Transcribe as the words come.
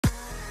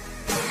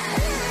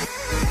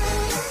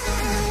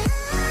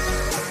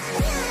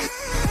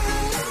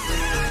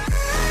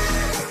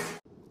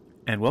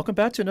And welcome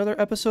back to another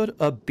episode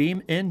of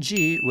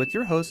BeamNG with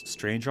your host,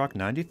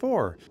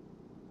 StrangeRock94.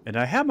 And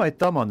I have my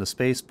thumb on the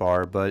space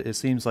bar, but it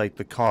seems like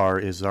the car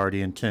is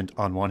already intent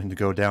on wanting to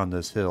go down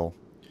this hill.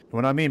 And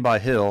when I mean by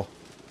hill,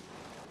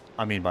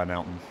 I mean by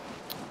mountain.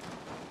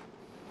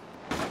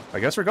 I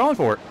guess we're going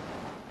for it.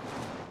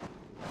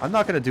 I'm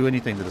not going to do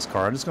anything to this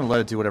car. I'm just going to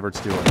let it do whatever it's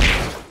doing.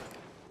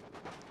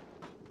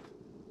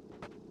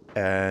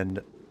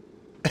 And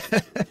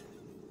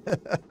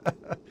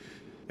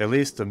at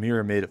least the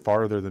mirror made it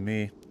farther than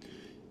me.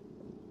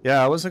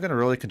 Yeah, I wasn't going to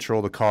really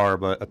control the car,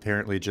 but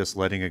apparently just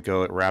letting it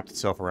go, it wrapped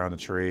itself around a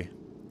tree.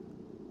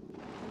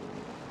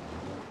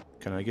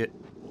 Can I get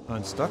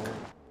unstuck?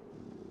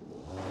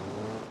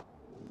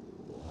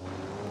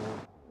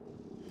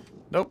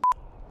 Nope.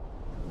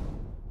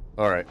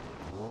 Alright.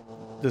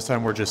 This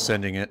time we're just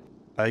sending it.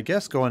 I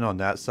guess going on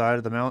that side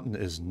of the mountain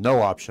is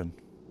no option.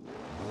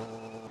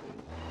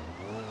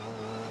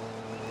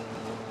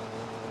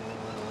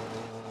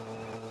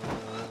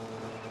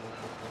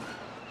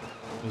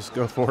 Just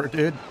go for it,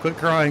 dude. Quit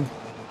crying.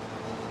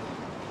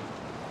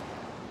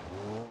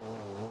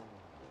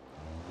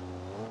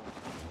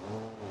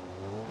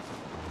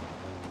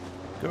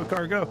 Go,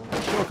 car, go.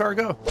 Go, car,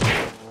 go.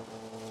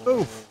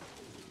 Oof.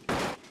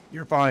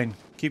 You're fine.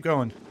 Keep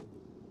going.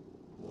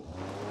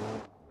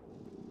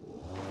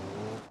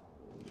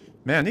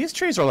 Man, these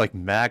trees are like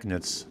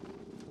magnets.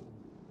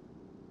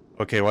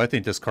 Okay, well, I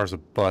think this car's a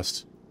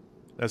bust.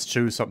 Let's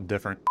choose something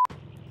different.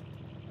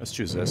 Let's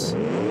choose this.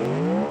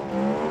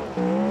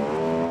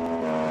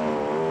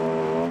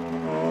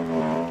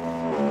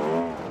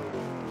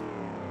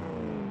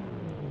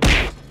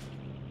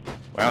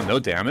 Wow, no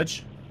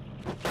damage.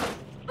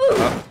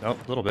 Oh, nope,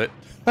 a little bit.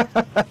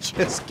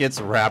 Just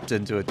gets wrapped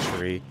into a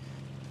tree.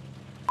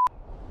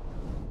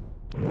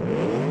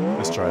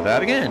 Let's try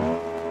that again.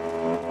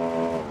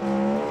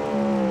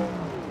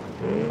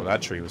 Oh,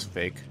 that tree was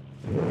fake.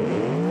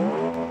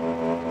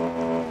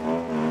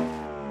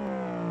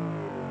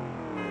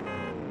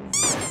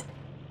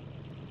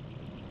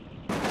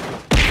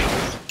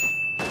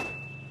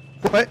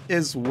 What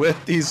is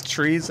with these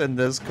trees in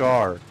this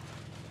car?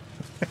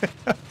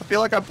 I feel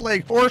like I'm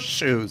playing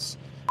horseshoes.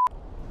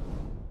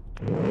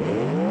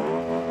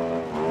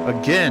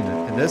 Again,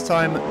 and this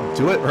time,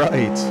 do it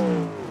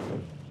right.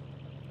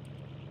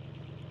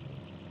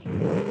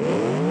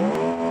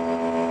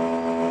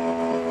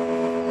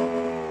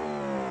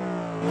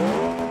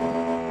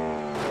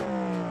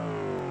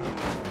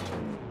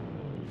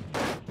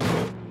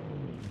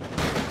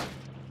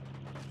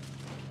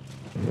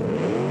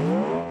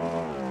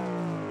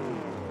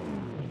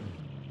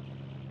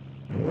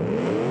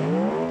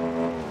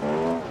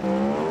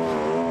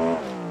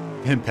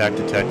 Impact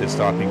detected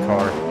stopping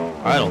car.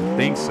 I don't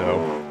think so.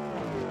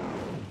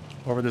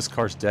 Over this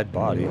car's dead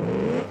body.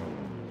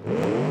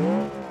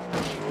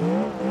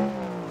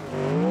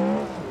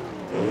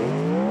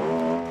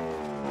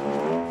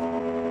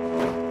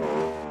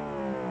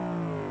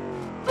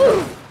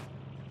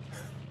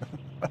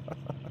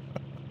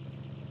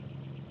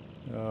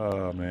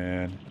 Oh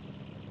man.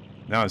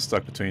 Now I'm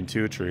stuck between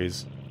two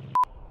trees.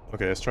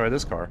 Okay, let's try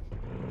this car.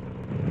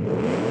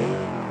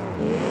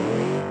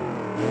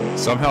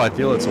 Somehow I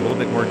feel it's a little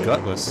bit more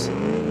gutless.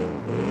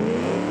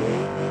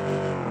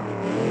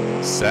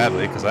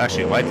 Sadly, because I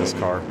actually like this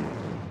car.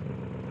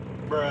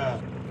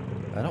 Bruh.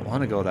 I don't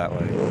want to go that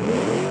way.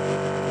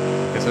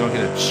 Guess I don't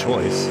get a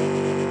choice.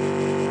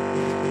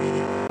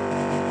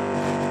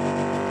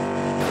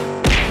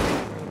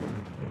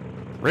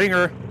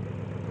 Ringer!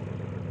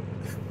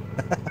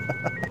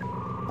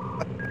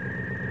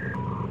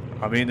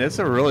 I mean, it's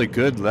a really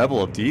good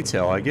level of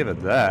detail, I give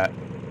it that.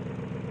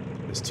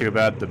 It's too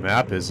bad the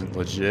map isn't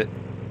legit.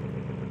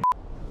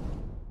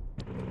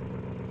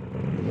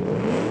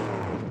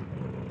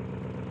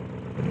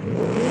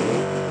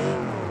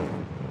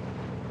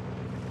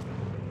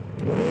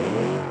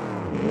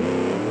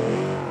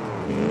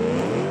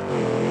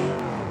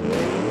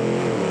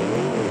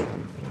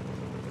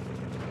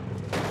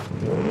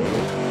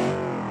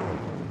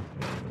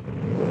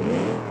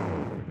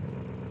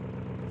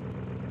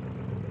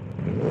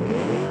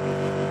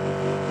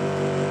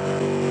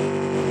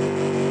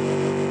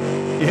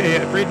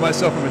 Yeah, I freed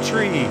myself from a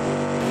tree.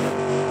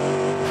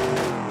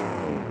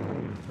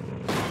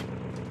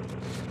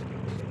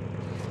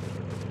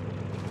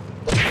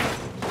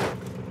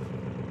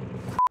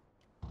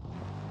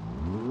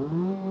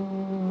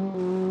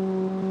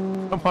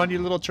 Come on, you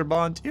little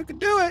Trabant. You can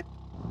do it.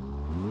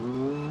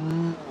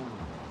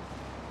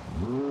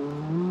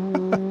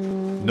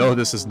 No,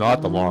 this is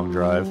not the long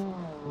drive.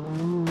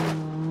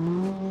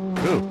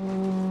 Ooh.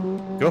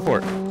 Go for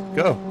it.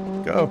 Go.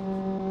 Go.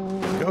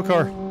 Go,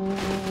 car.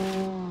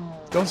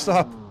 Don't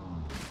stop.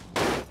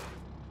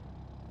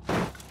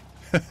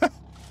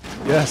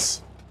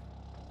 Yes.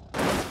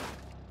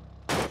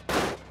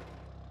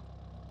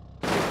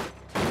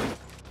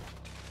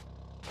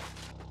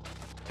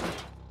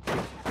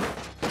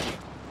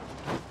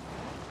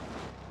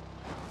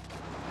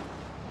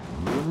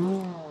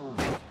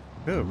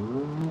 Ooh.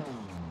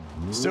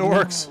 Still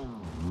works.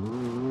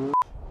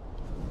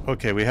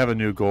 Okay, we have a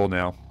new goal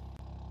now.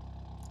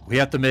 We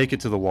have to make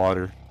it to the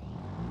water.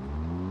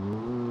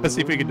 Let's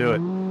see if we can do it.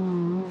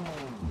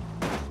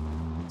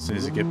 As soon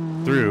as we get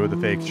through the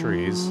fake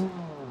trees.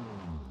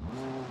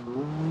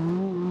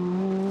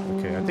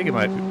 Okay, I think it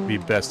might be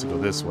best to go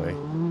this way.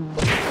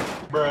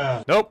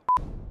 Bruh. Nope.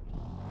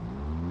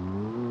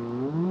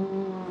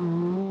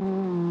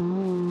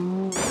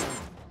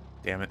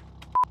 Damn it.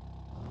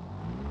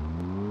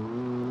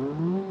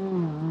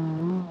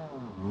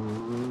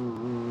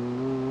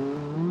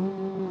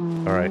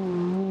 Alright.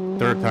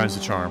 Third time's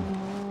the charm.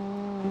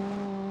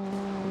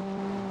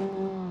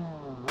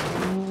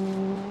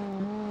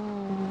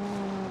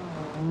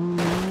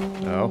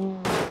 No.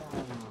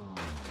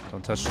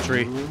 Don't touch the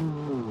tree.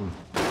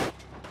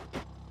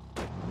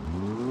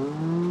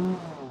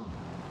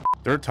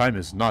 Third time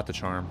is not the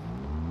charm.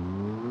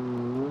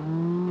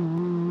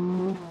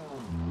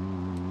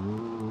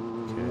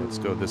 Okay, let's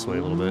go this way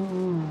a little bit.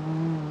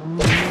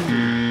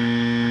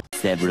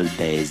 Several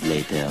days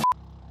later.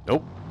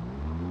 Nope.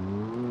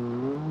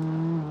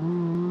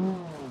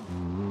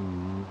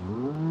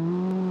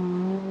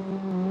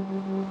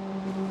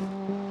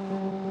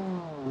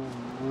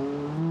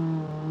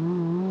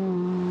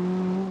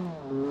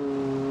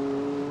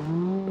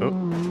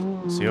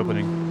 Oh, it's the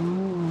opening.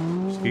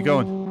 Just keep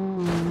going.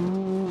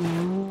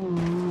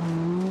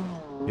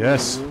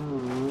 Yes.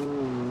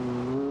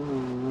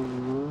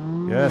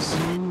 Yes.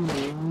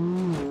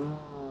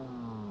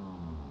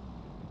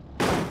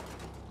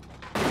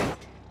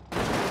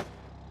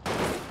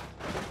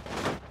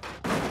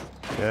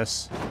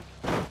 Yes.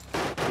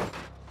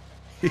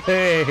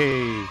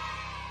 Yay!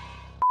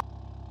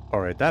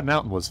 Alright, that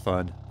mountain was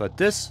fun, but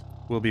this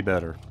will be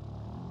better.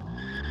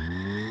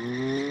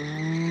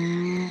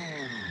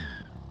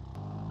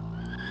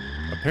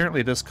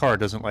 Apparently this car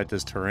doesn't like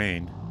this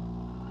terrain.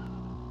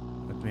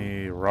 Let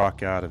me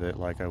rock out of it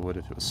like I would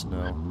if it was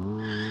snow.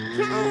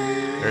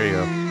 There you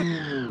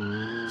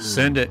go.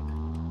 Send it.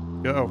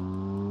 Go.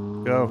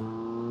 Go.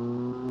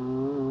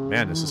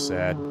 Man, this is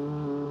sad.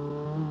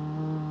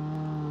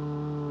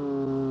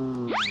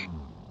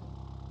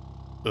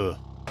 Ugh.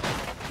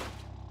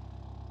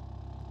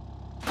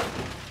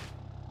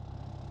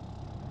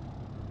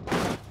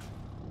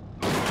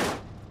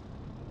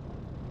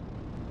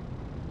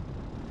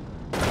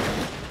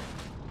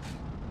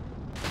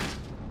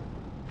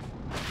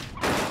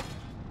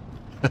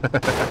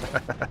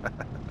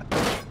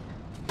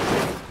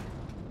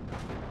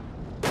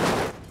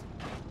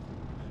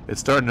 It's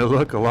starting to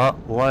look a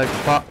lot like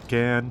pop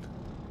can.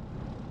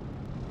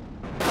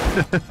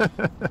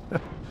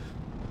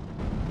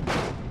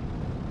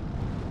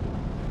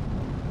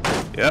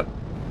 Yep.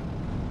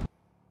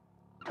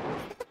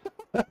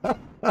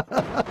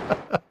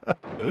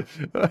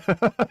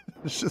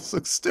 This just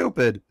looks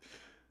stupid.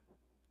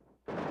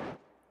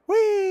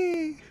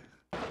 Whee!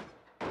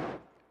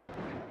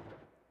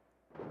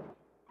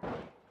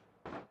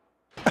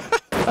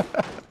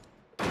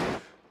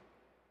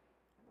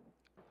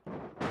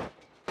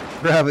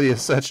 Gravity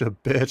is such a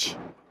bitch.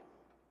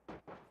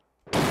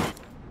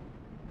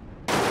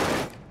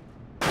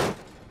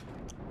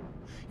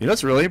 You know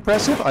what's really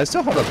impressive? I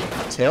still have a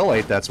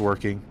taillight that's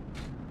working.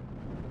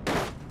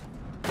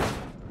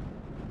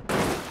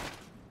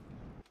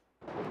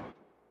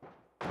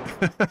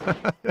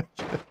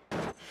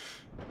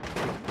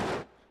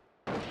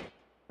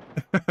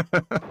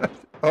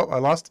 Oh, I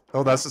lost.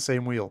 Oh, that's the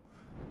same wheel.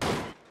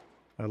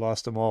 I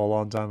lost them all a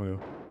long time ago.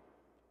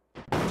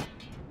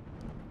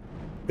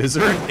 Is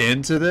there an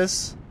end to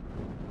this?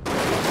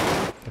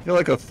 I feel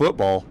like a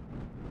football.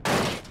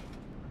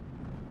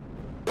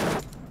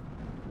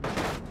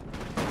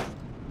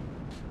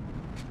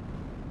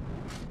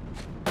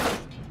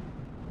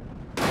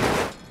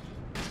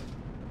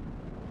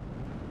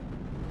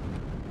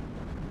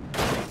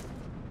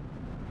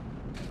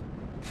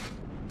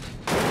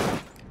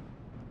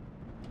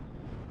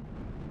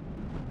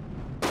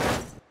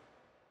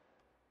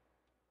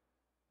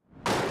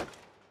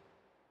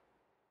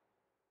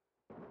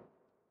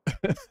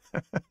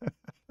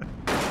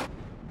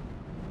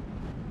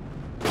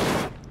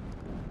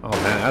 Oh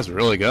man, that's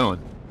really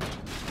going.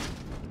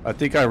 I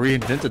think I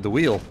reinvented the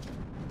wheel.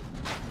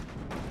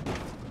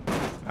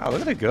 Wow,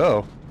 look at it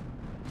go.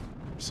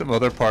 Some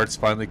other parts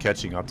finally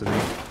catching up to me.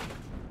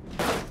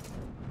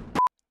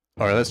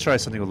 Alright, let's try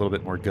something with a little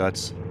bit more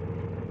guts.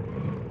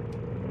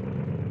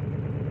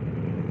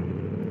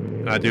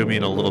 And I do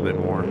mean a little bit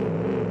more.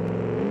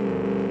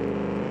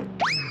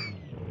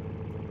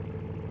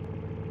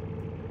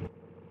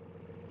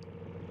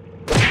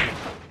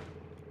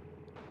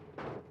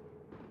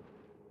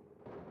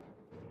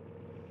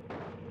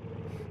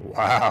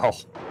 Wow.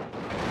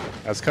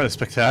 That's kind of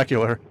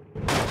spectacular.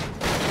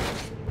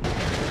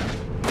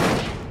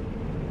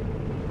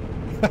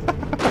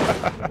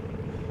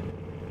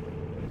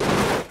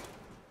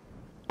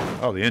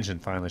 Oh, the engine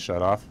finally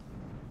shut off.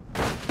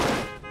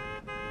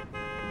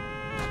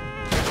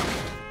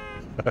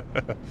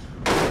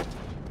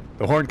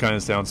 The horn kind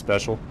of sounds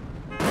special.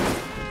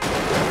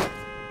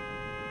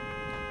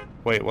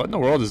 Wait, what in the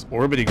world is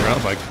orbiting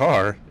around my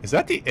car? Is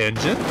that the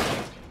engine?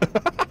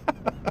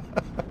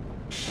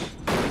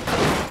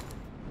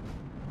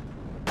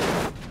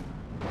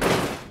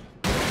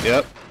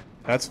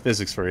 That's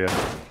physics for you.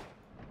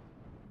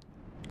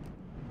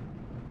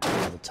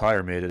 Oh, the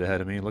tire made it ahead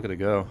of me. Look at it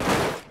go.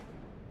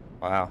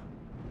 Wow.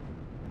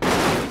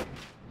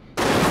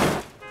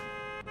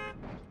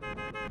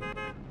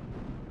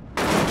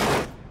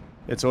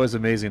 It's always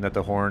amazing that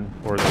the horn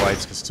or the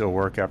lights can still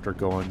work after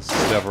going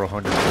several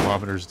hundred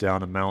kilometers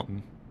down a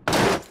mountain.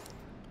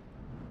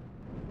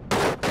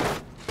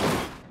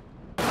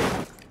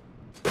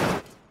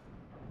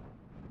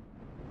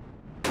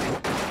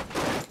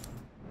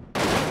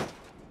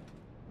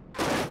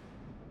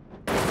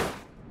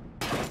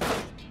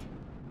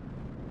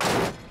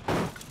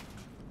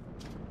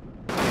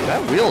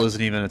 That wheel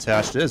isn't even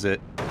attached, is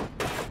it?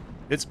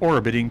 It's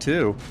orbiting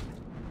too.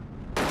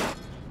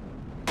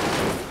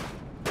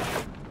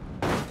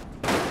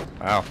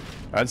 Wow,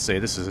 I'd say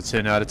this is a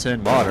 10 out of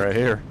 10 mod right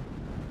here.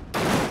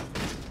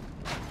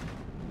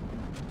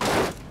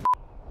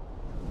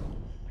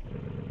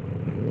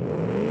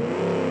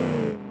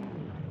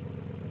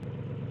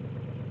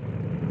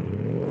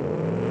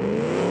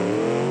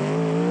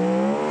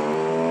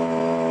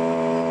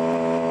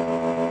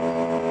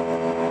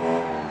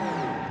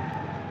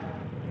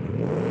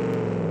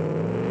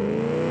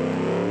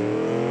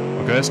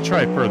 Okay, let's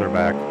try further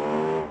back.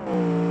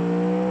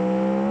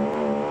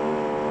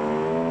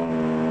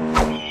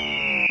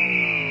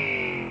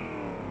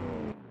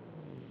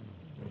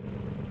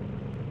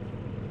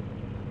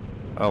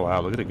 Oh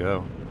wow, look at it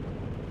go.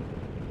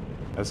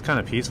 That's kind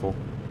of peaceful.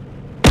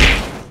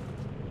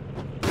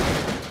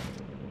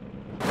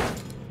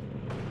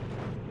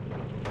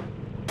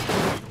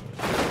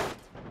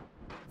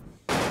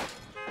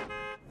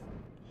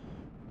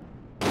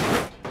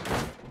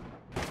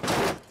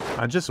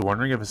 I'm just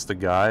wondering if it's the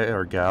guy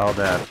or gal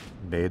that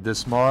made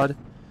this mod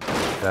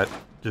that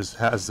just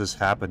has this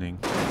happening.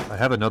 I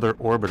have another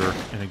orbiter,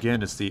 and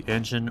again, it's the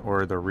engine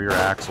or the rear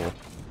axle.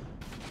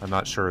 I'm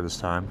not sure this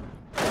time.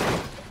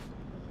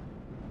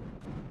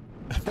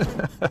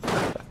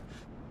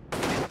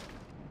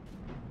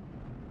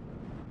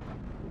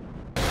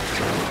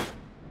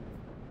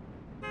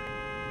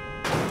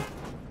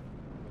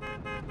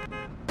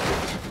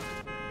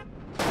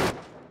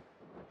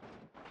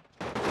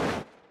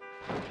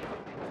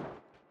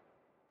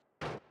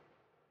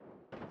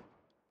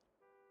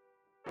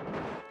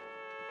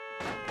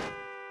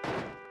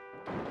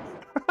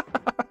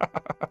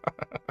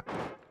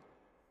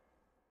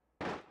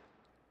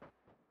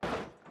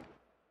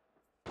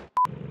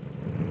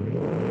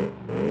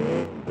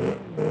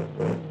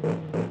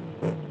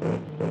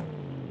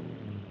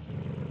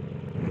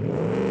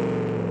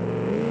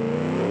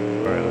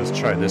 Alright, let's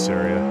try this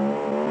area.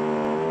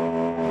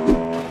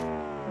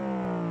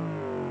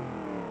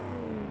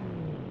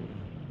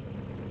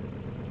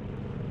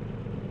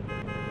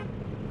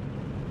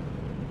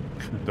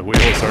 The wheel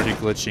is already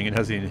glitching, it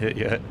hasn't even hit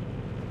yet.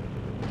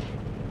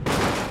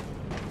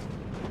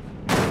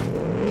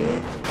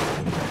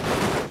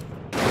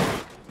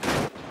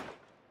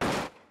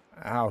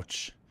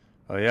 Ouch.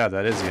 Oh yeah,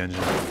 that is the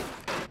engine.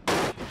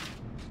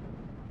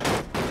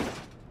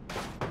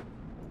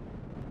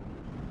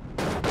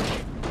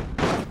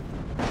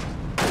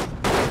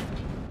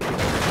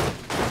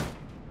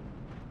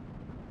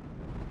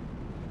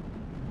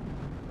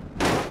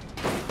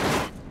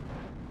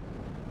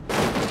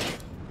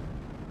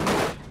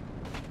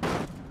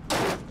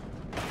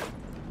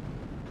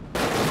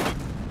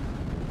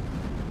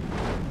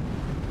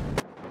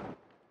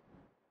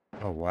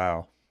 Oh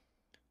wow.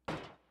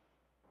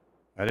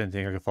 I didn't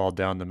think I could fall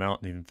down the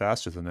mountain even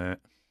faster than that.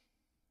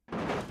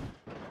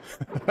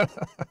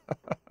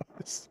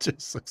 This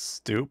just looks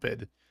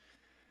stupid.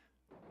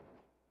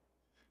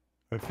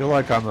 I feel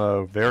like I'm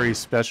a very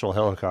special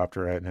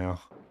helicopter right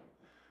now.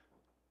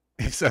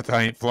 Except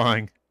I ain't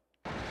flying.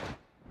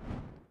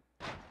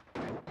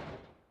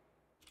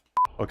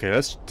 Okay,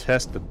 let's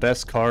test the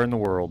best car in the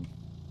world.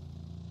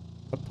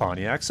 A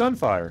Pontiac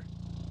Sunfire.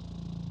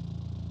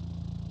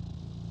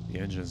 The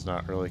engine's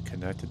not really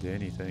connected to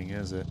anything,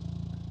 is it?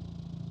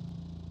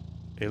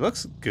 It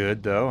looks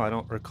good, though. I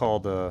don't recall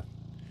the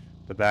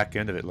back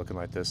end of it looking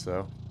like this,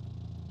 though.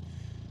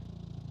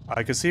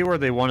 I could see where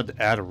they wanted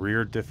to add a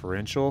rear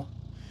differential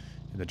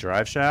in the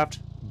drive shaft,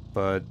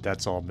 but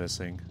that's all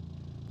missing.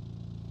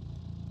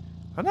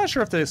 I'm not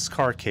sure if this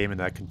car came in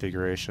that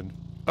configuration.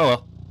 Oh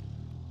well.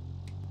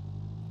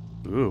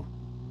 Ooh.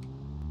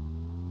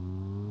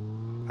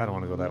 I don't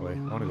want to go that way.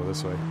 I want to go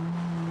this way.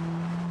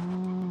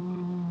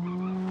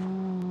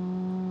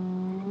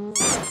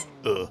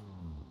 Ugh.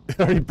 It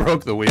already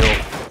broke the wheel.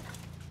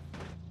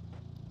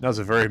 That was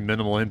a very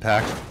minimal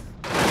impact.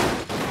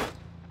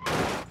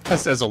 That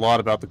says a lot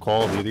about the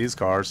quality of these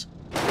cars.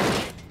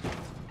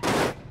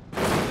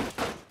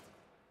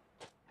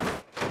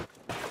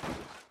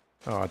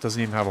 Oh, it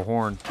doesn't even have a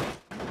horn.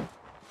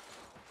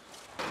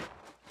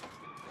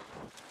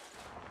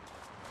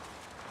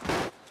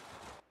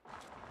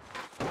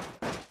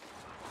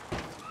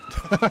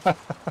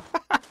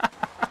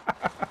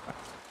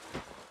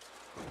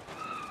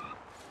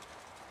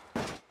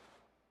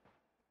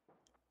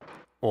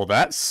 Well,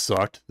 that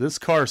sucked. This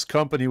car's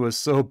company was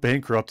so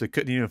bankrupt it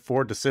couldn't even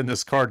afford to send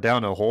this car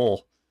down a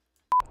hole.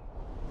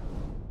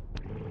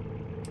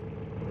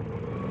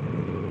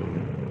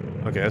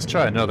 Okay, let's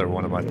try another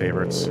one of my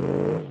favorites.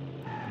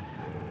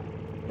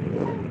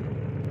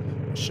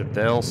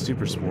 Chevelle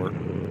Super Sport.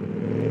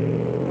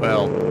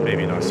 Well,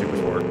 maybe not Super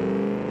Sport.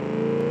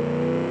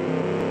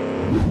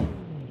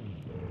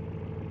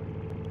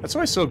 That's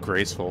always so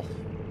graceful.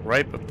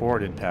 Right before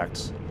it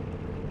impacts.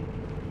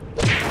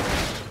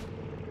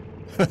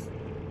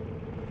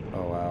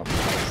 Oh, wow.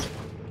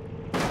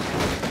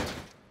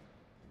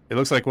 It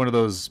looks like one of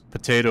those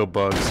potato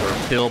bugs or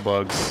pill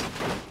bugs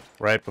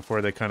right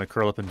before they kind of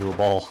curl up into a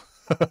ball.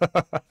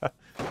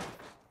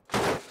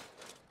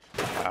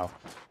 Wow.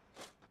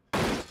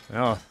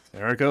 Oh,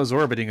 there it goes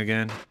orbiting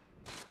again.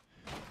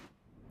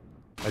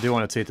 I do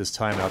want to take this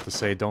time out to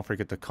say don't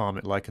forget to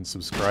comment, like, and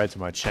subscribe to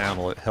my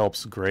channel. It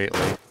helps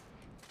greatly.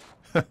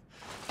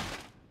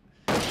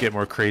 Get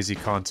more crazy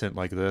content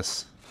like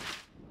this.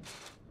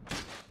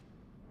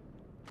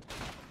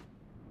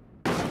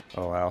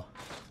 Oh, wow.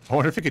 I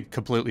wonder if it could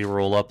completely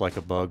roll up like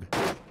a bug.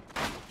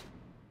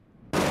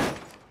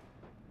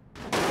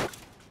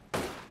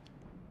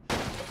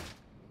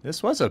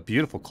 This was a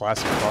beautiful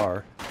classic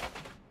car.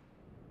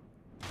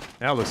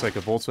 Now it looks like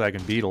a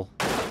Volkswagen Beetle.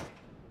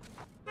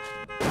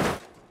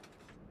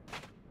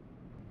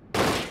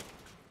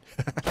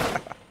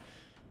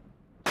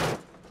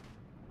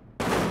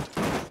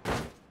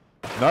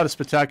 Not as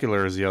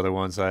spectacular as the other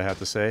ones, I have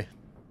to say.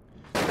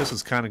 This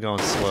was kind of going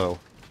slow.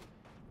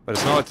 But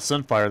it's not like the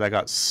Sunfire that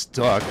got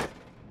stuck.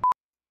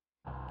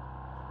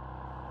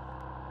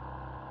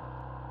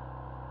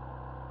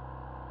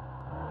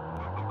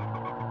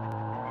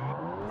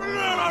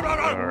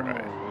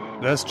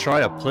 Alright. Let's try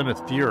a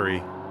Plymouth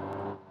Fury.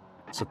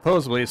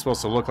 Supposedly it's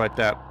supposed to look like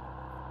that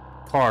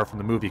car from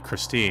the movie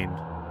Christine.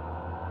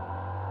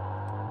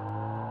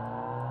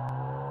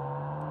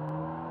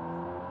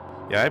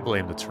 Yeah, I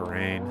blame the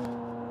terrain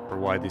for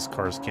why these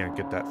cars can't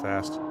get that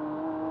fast.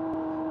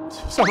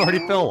 Some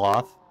already fell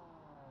off.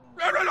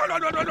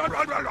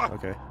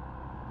 Okay.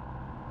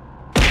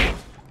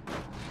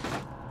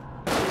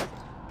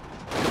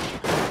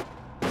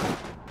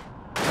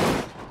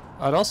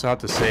 I'd also have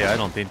to say I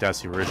don't think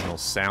that's the original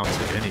sound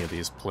to any of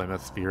these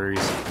Plymouth Furies.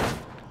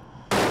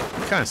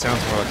 It kind of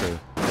sounds more like a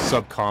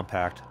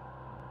subcompact.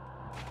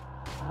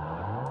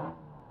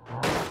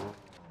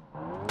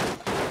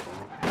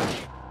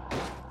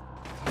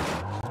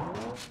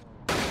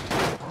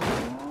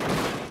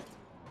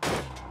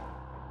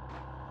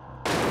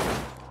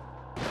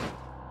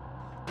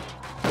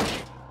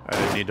 I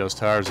didn't need those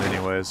tires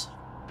anyways.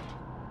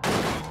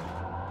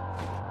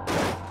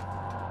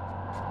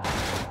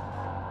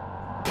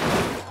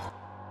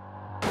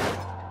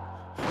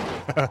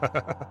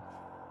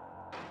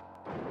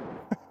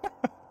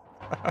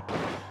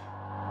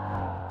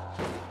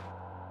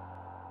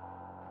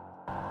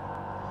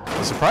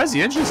 I'm surprised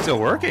the engine's still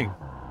working.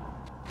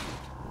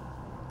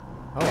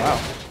 Oh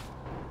wow.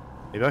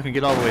 Maybe I can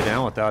get all the way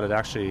down without it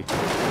actually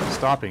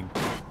stopping.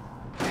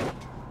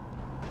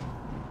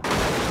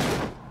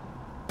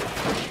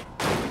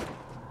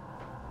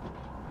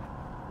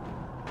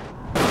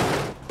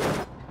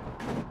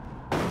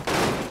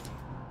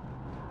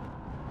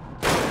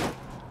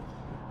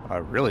 I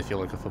really feel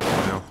like a football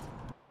now.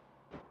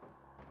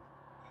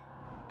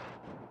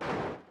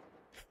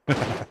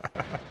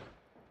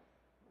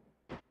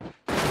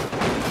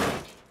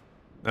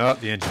 Oh,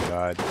 the engine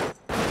died.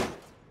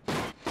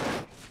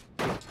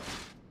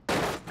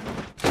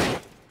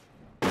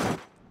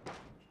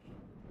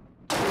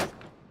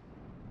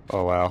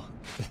 Oh wow.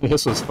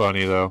 This was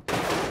funny though.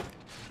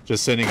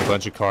 Just sending a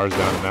bunch of cars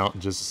down the mountain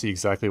just to see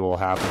exactly what will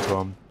happen to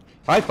them.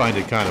 I find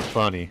it kind of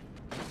funny.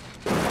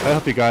 I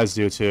hope you guys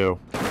do too.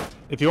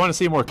 If you want to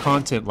see more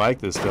content like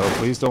this though,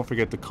 please don't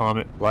forget to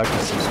comment, like,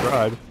 and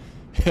subscribe.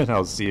 And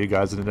I'll see you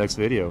guys in the next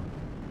video.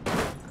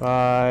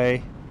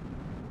 Bye.